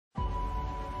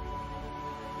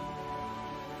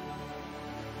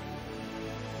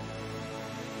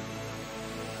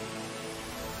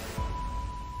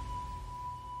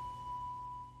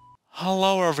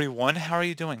Hello everyone, how are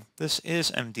you doing? This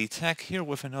is MD Tech here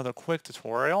with another quick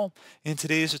tutorial. In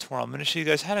today's tutorial, I'm going to show you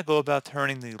guys how to go about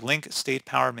turning the link state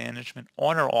power management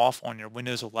on or off on your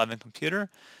Windows 11 computer.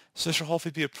 So this should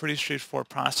hopefully be a pretty straightforward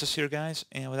process here, guys.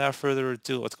 And without further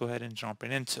ado, let's go ahead and jump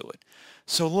right into it.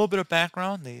 So a little bit of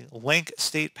background, the link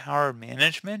state power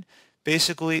management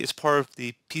basically is part of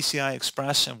the PCI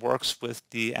Express and works with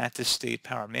the active state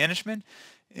power management.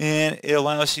 And it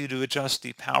allows you to adjust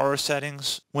the power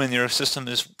settings when your system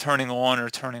is turning on or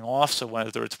turning off, so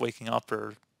whether it's waking up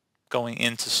or going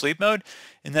into sleep mode,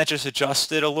 and that just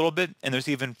adjusts it a little bit. And there's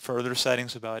even further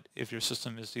settings about if your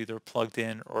system is either plugged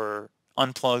in or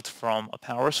unplugged from a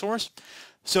power source.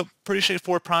 So pretty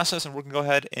straightforward process, and we're going to go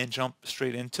ahead and jump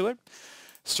straight into it.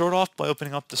 Start off by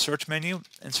opening up the search menu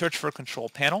and search for Control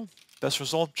Panel. Best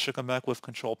result should come back with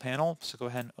Control Panel, so go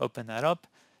ahead and open that up.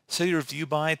 Set your view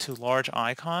by to large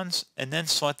icons and then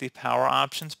select the power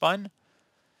options button.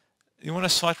 You want to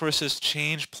select where it says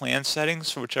change plan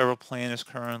settings for whichever plan is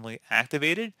currently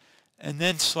activated, and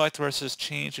then select where it says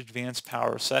change advanced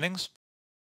power settings.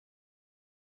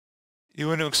 You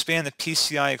want to expand the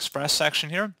PCI Express section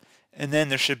here, and then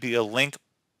there should be a link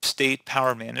state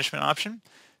power management option.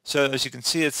 So as you can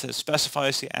see, it says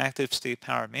specifies the active state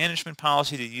power management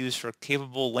policy to use for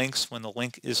capable links when the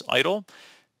link is idle.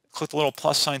 Click the little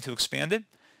plus sign to expand it.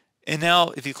 And now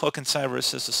if you click inside where it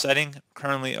says the setting,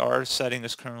 currently our setting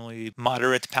is currently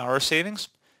moderate power savings.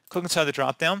 Click inside the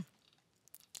drop down.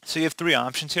 So you have three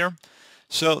options here.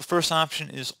 So the first option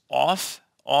is off.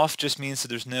 Off just means that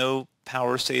there's no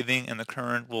power saving and the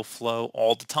current will flow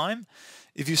all the time.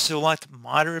 If you select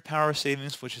moderate power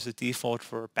savings, which is a default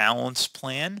for a balanced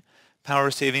plan,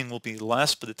 power saving will be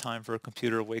less, but the time for a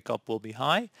computer to wake up will be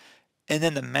high. And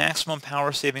then the maximum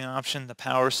power saving option, the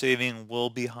power saving will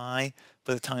be high,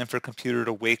 but the time for a computer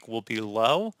to wake will be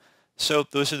low. So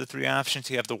those are the three options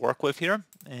you have to work with here.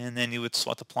 And then you would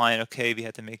select apply and OK if you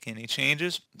had to make any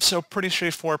changes. So pretty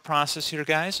straightforward process here,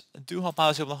 guys. I do hope I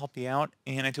was able to help you out,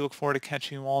 and I do look forward to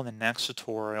catching you all in the next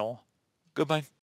tutorial. Goodbye.